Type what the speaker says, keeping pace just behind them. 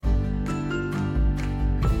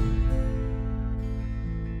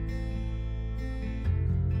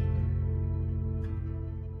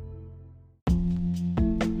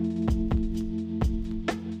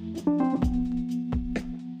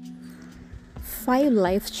5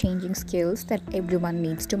 life changing skills that everyone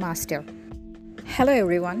needs to master. Hello,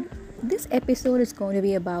 everyone. This episode is going to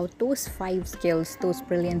be about those 5 skills, those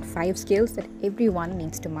brilliant 5 skills that everyone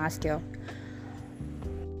needs to master.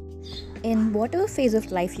 In whatever phase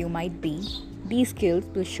of life you might be, these skills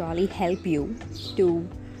will surely help you to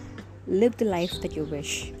live the life that you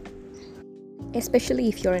wish. Especially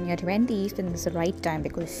if you're in your 20s, then it's the right time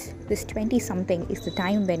because this 20 something is the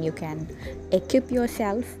time when you can equip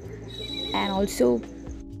yourself and also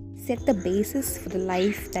set the basis for the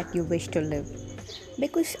life that you wish to live.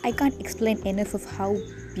 Because I can't explain enough of how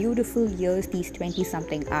beautiful years these 20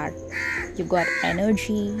 something are. You've got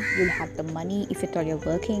energy, you'll have the money if at all you're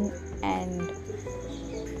working, and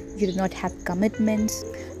you do not have commitments.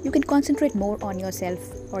 You can concentrate more on yourself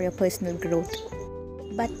or your personal growth.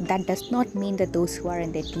 But that does not mean that those who are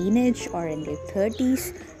in their teenage or in their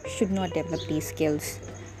 30s should not develop these skills.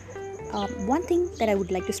 One thing that I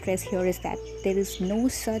would like to stress here is that there is no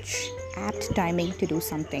such apt timing to do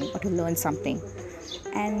something or to learn something,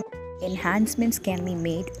 and enhancements can be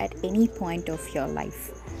made at any point of your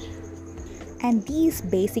life. And these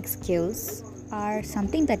basic skills are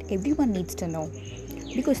something that everyone needs to know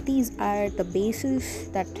because these are the basis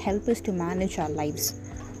that help us to manage our lives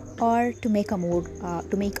or to make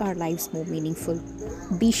our lives more meaningful.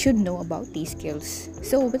 We should know about these skills.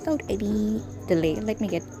 So without any delay, let me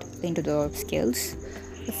get into the skills.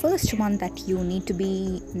 The first one that you need to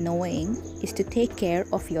be knowing is to take care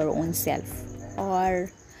of your own self,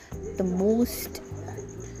 or the most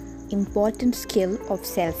important skill of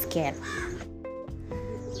self-care.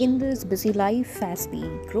 In this busy life, as we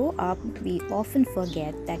grow up, we often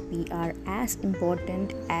forget that we are as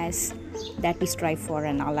important as that we strive for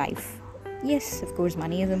in our life. Yes, of course,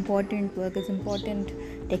 money is important, work is important,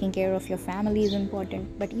 taking care of your family is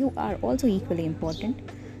important, but you are also equally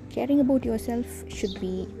important. Caring about yourself should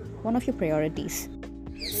be one of your priorities.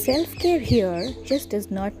 Self-care here just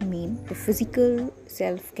does not mean the physical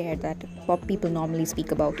self-care that people normally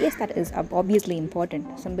speak about. Yes, that is obviously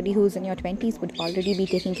important. Somebody who's in your 20s would already be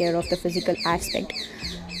taking care of the physical aspect.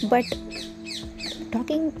 But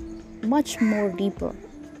talking much more deeper,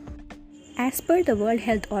 as per the World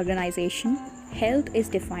Health Organization, health is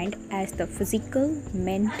defined as the physical,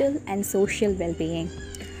 mental, and social well-being.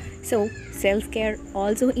 So, self-care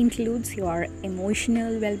also includes your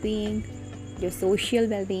emotional well-being, your social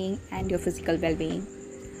well-being, and your physical well-being.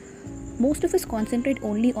 Most of us concentrate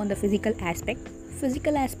only on the physical aspect.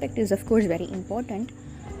 Physical aspect is of course very important.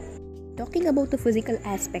 Talking about the physical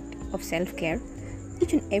aspect of self-care,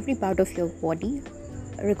 each and every part of your body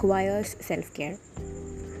requires self-care.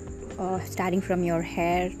 Starting from your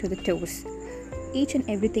hair to the toes, each and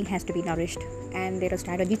everything has to be nourished, and there are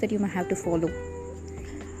strategies that you might have to follow.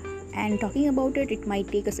 And talking about it, it might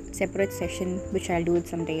take a separate session, which I'll do it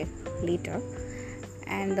someday later.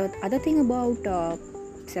 And the other thing about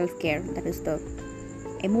self-care, that is the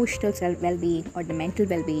emotional well-being or the mental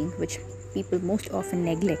well-being, which people most often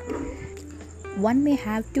neglect. One may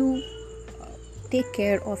have to take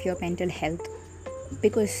care of your mental health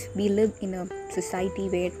because we live in a society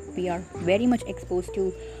where we are very much exposed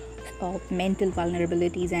to mental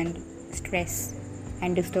vulnerabilities and stress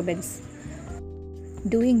and disturbance.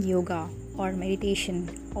 Doing yoga or meditation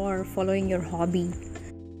or following your hobby,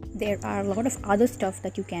 there are a lot of other stuff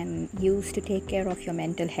that you can use to take care of your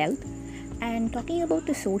mental health. And talking about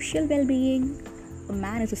the social well-being, a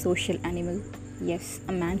man is a social animal. Yes,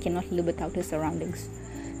 a man cannot live without his surroundings.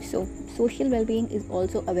 So social well-being is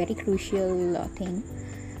also a very crucial thing,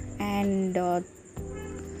 and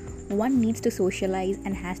one needs to socialize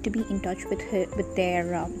and has to be in touch with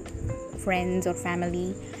their friends or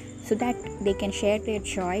family, so that they can share their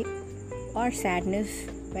joy or sadness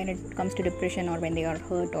when it comes to depression or when they are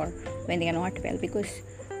hurt or when they are not well. Because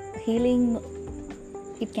healing,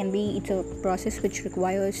 it's a process which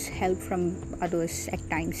requires help from others at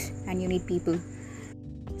times, and you need people.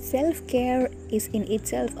 Self-care is in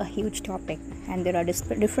itself a huge topic, and there are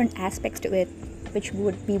different aspects to it which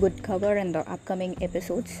we would cover in the upcoming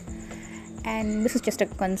episodes. And this is just a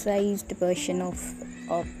concise version of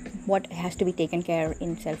what has to be taken care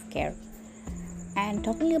in self-care. And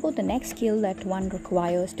talking about the next skill that one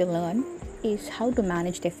requires to learn is how to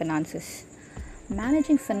manage their finances.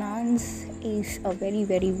 Managing finance is a very,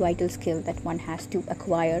 very vital skill that one has to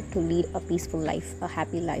acquire to lead a peaceful life, a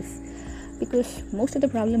happy life. Because most of the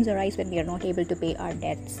problems arise when we are not able to pay our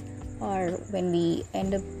debts, or when we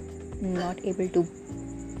end up not able to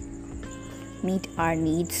meet our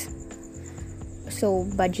needs. So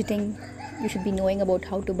budgeting, you should be knowing about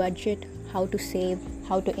how to budget, how to save,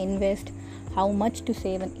 how to invest, how much to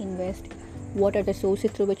save and invest, what are the sources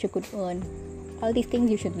through which you could earn, All these things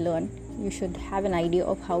you should learn. You should have an idea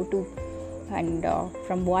of how to and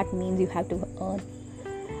from what means you have to earn.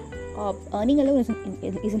 Earning alone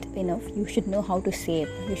isn't enough. You should know how to save.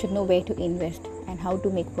 You should know where to invest and how to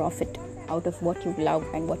make profit out of what you love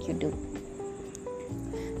and what you do.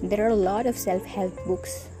 There are a lot of self-help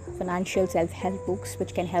books, financial self-help books,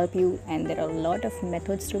 which can help you, and there are a lot of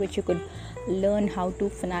methods through which you could learn how to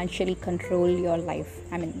financially control your life.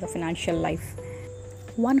 The financial life.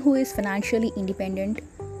 One who is financially independent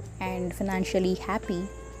and financially happy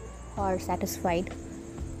or satisfied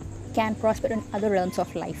can prosper in other realms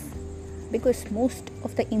of life, because most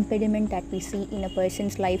of the impediment that we see in a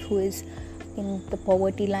person's life who is in the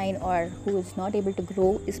poverty line or who is not able to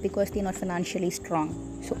grow is because they're not financially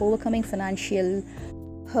strong. So overcoming financial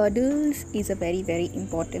hurdles is a very, very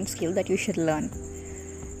important skill that you should learn.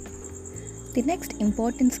 The next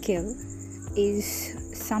important skill is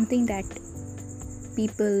something that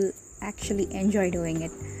people actually enjoy doing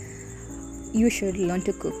it. You should learn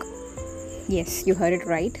to cook. Yes, you heard it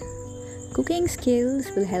right. Cooking skills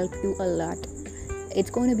will help you a lot. It's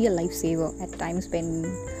going to be a lifesaver at times when,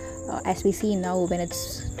 as we see now, when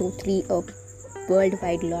it's totally a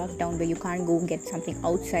worldwide lockdown where you can't go get something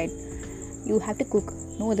outside. You have to cook,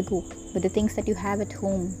 no other go. With the things that you have at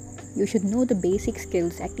home, you should know the basic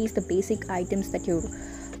skills, at least the basic items that you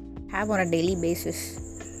have on a daily basis.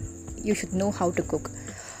 You should know how to cook.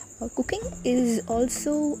 Cooking is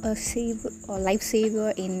also a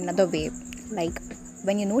lifesaver in another way. Like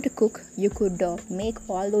when you know to cook, you could make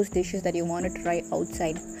all those dishes that you want to try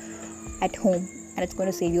outside at home, and it's going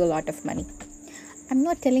to save you a lot of money. I'm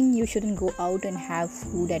not telling you shouldn't go out and have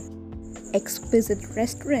food at exquisite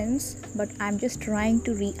restaurants, but I'm just trying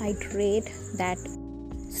to reiterate that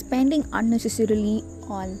spending unnecessarily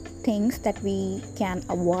on things that we can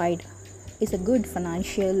avoid is a good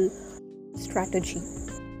financial strategy.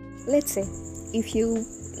 Let's say if you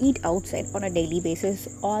eat outside on a daily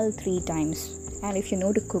basis all 3 times, and if you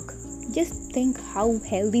know to cook, just think how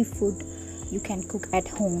healthy food you can cook at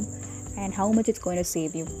home and how much it's going to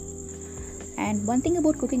save you. And one thing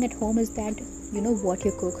about cooking at home is that you know what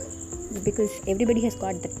you cook, because everybody has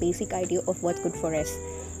got that basic idea of what's good for us.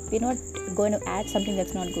 We're not going to add something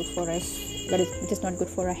that's not good for us, which is not good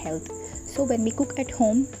for our health. So when we cook at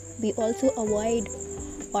home, we also avoid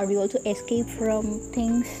or we also escape from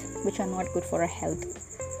things which are not good for our health.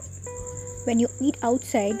 When you eat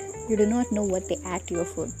outside, you do not know what they add to your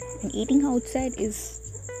food, and eating outside is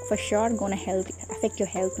for sure going to affect your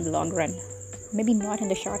health in the long run. Maybe not in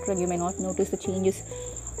the short run, you may not notice the changes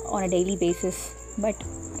on a daily basis, but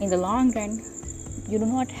in the long run, you do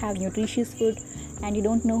not have nutritious food and you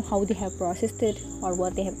don't know how they have processed it or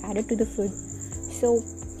what they have added to the food. So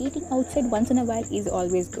eating outside once in a while is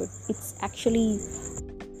always good. It's actually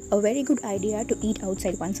a very good idea to eat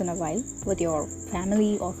outside once in a while with your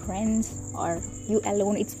family or friends or you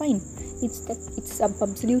alone. It's fine. It's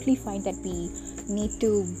absolutely fine that we need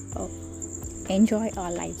to enjoy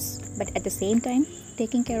our lives, but at the same time,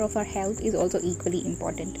 taking care of our health is also equally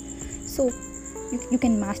important. So you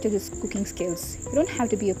can master these cooking skills. You don't have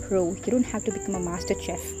to be a pro, you don't have to become a master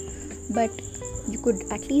chef, but you could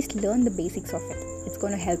at least learn the basics of it. It's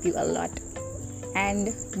going to help you a lot. And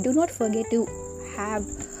do not forget to have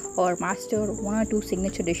or master 1 or 2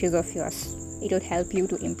 signature dishes of yours. It would help you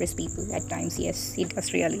to impress people at times. Yes, it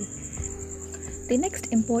does really. The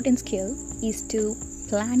next important skill is to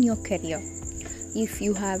plan your career. If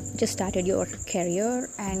you have just started your career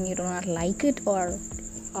and you do not like it,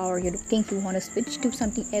 or you think you want to switch to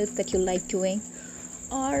something else that you like doing,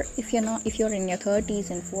 or if you're in your 30s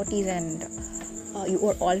and 40s and you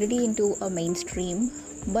are already into a mainstream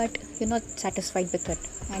but you're not satisfied with it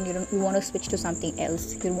and you want to switch to something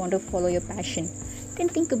else, you want to follow your passion, then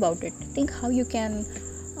think about it. Think how you can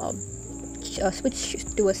switch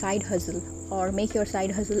to a side hustle or make your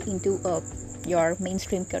side hustle into your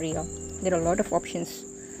mainstream career. There are a lot of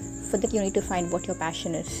options. For that, you need to find what your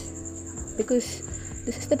passion is, because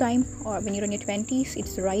this is the time, or when you're in your 20s,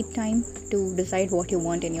 it's the right time to decide what you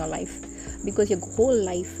want in your life, because your whole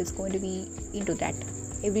life is going to be into that.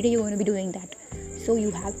 Every day you're going to be doing that. So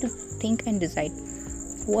you have to think and decide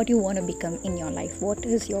what you want to become in your life. What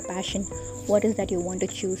is your passion? What is that you want to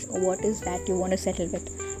choose? Or what is that you want to settle with?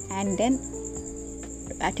 And then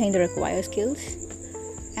attain the required skills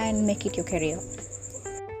and make it your career.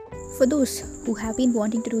 For those who have been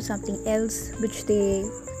wanting to do something else which they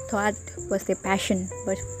thought was their passion,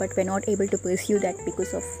 but were not able to pursue that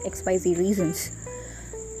because of XYZ reasons,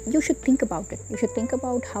 you should think about it. You should think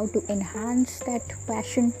about how to enhance that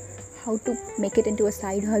passion, how to make it into a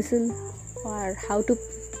side hustle, or how to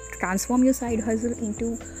transform your side hustle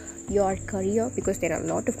into your career, because there are a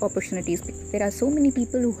lot of opportunities. There are so many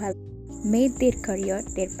people who have made their career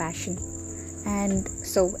their passion, and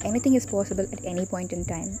so anything is possible at any point in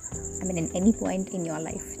time. In any point in your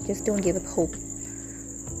life. Just don't give up hope.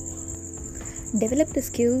 Develop the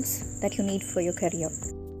skills that you need for your career,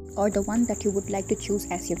 or the one that you would like to choose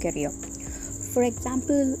as your career. For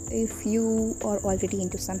example, if you are already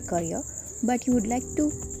into some career but you would like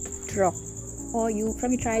to draw, or you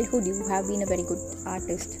from your childhood you have been a very good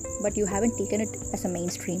artist but you haven't taken it as a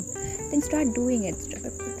mainstream, then start doing it.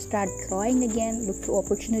 Start drawing again, look for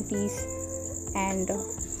opportunities, and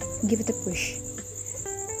give it a push.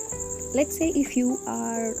 Let's say if you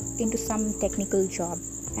are into some technical job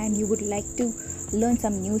and you would like to learn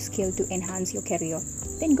some new skill to enhance your career,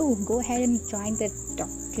 then go ahead and join that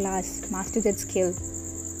class, master that skill.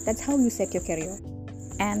 That's how you set your career.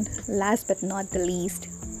 And last but not the least,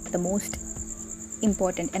 the most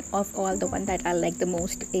important, and of all, the one that I like the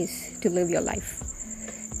most, is to live your life.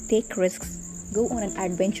 Take risks. Go on an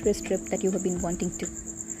adventurous trip that you have been wanting to.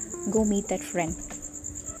 Go meet that friend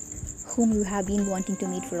whom you have been wanting to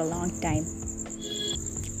meet for a long time.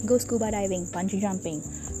 Go scuba diving, bungee jumping.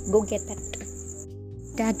 Go get that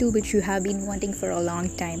tattoo which you have been wanting for a long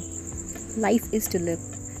time. Life is to live.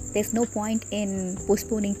 There's no point in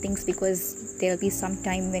postponing things because there'll be some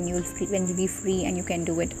time when you'll be free and you can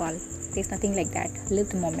do it all. There's nothing like that. Live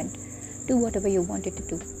the moment. Do whatever you wanted to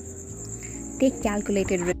do. Take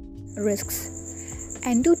calculated risks,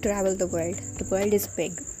 and do travel the world. The world is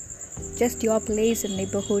big. Just your place and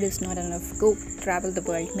neighborhood is not enough. Go travel the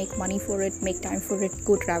world. Make money for it. Make time for it.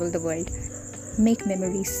 Go travel the world. Make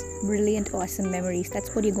memories. Brilliant, awesome memories.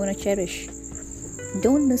 That's what you're going to cherish.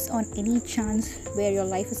 Don't miss on any chance where your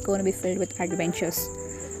life is going to be filled with adventures.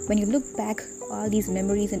 When you look back, all these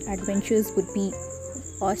memories and adventures would be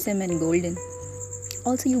awesome and golden.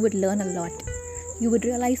 Also, you would learn a lot. You would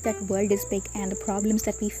realize that world is big and the problems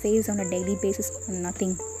that we face on a daily basis are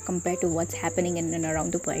nothing compared to what's happening in and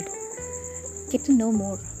around the world. Get to know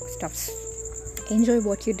more stuffs. Enjoy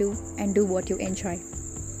what you do and do what you enjoy.